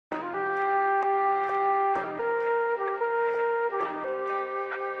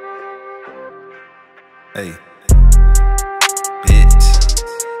Hey, bitch,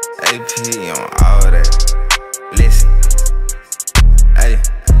 AP on all that. Listen, hey,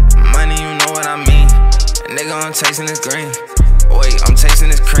 money, you know what I mean. Nigga, I'm chasing this green. Wait, I'm chasing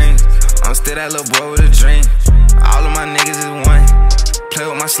this cream. I'm still that little boy with a dream. All of my niggas is one. Play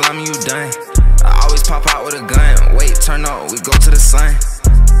with my slimy, you done. I always pop out with a gun. Wait, turn up, we go to the sun.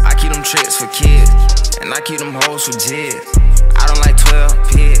 I keep them tricks for kids, and I keep them hoes for jids. I don't like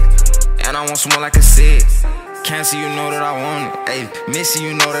 12 pigs, and I want someone like a Sid. Cancer, you know that I want it. Ayy, Missy,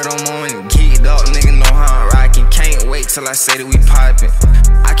 you know that I'm on it. Geeked up, nigga know how I'm rockin'. Can't wait till I say that we poppin'.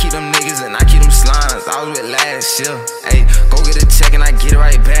 I keep them niggas and I keep them slimes. I was with last year. Ayy, go get a check and I get it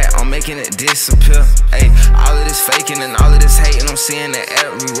right back. I'm making it disappear. Ayy, all of this faking and all of this hating, I'm seeing it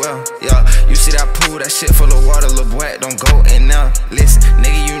everywhere. Yeah, you see that pool, that shit full of water, lil' boy, don't go in there. Listen,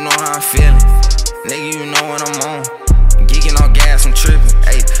 nigga, you know how I'm feeling. Nigga, you know what I'm on. Geeking on gas, I'm trippin'.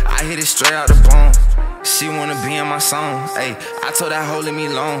 Ayy, I hit it straight out the bone. She wanna be in my song, ayy. I told that hoe leave me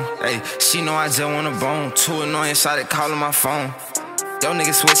alone, ayy. She know I just want a bone. Too annoying, shot it calling my phone. Yo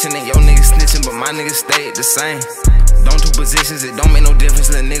niggas switching and yo niggas snitching, but my niggas stayed the same. Don't do positions, it don't make no difference,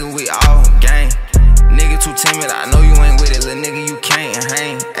 little nigga, we all gang. Nigga too timid, I know you ain't with it, little nigga, you can't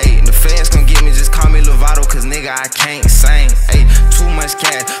hang. Ayy, the feds gon' get me, just call me Lovato, cause nigga, I can't sing. Ayy, too much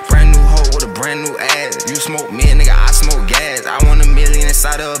cash, brand new hoe with a brand new ass. You smoke me, nigga, I smoke gas. I want $1 million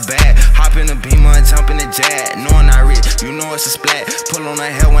inside of a bag. Hop in the Beamer and jump in the Jag. Knowing I rich, you know it's a splat. Pull on the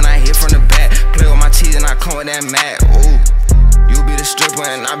hell when I hit from the back. Play with my teeth and I come with that mat. Ooh, you be the stripper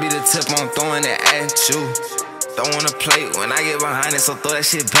and I be the tip. I'm throwing it at you. Don't wanna play when I get behind it, so throw that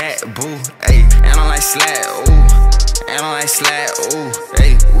shit back, boo. Ayy, and I'm like Slat, ooh. And I'm like Slat, ooh.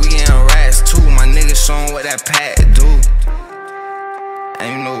 Ayy, we getting rats too. My niggas showing what that pack do. And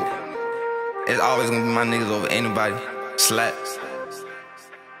you know, it's always gonna be my niggas over anybody. Slat.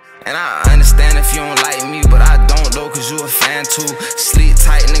 And I understand if you don't like me, but I don't though, cause you a fan too. Sleep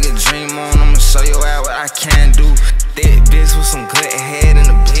tight, nigga, dream on. I'ma show your ass what I can do. Thick bitch with some good head and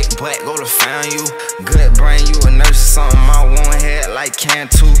a big butt, go to found you. Good brain, you a nurse or something, I want head like can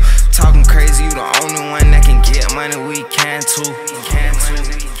too. Talking crazy, you the only one that can get money, we can too. Can too.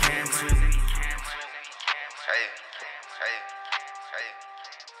 Hey, hey, hey,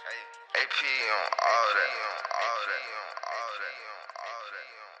 hey. AP on all that.